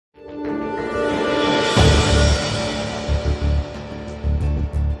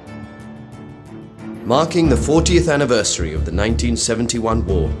marking the 40th anniversary of the 1971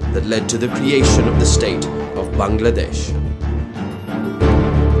 war that led to the creation of the state of Bangladesh.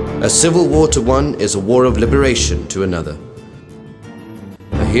 A civil war to one is a war of liberation to another.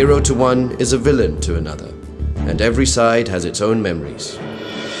 A hero to one is a villain to another, and every side has its own memories.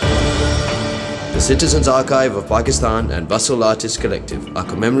 The Citizens Archive of Pakistan and Bustle Artists Collective are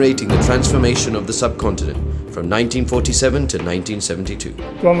commemorating the transformation of the subcontinent from 1947 to 1972.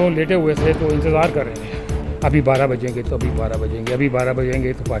 तो हम लोग लेटे हुए थे तो इंतज़ार कर रहे थे अभी 12 बजेंगे तो अभी 12 बजेंगे अभी 12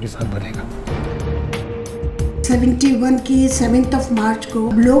 बजेंगे तो पाकिस्तान बनेगा 71 की 7th of March को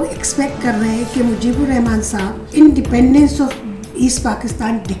लोग एक्सपेक्ट कर रहे हैं कि मुजीबुर रहमान साहब independence of east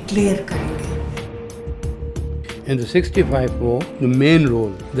Pakistan declare करेंगे. In the 65 war, the main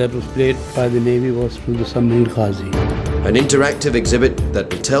role that was played by the Navy was through the submarine Ghazi. An interactive exhibit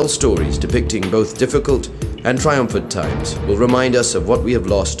that will tell stories depicting both difficult and triumphant times will remind us of what we have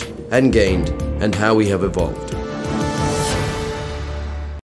lost and gained and how we have evolved.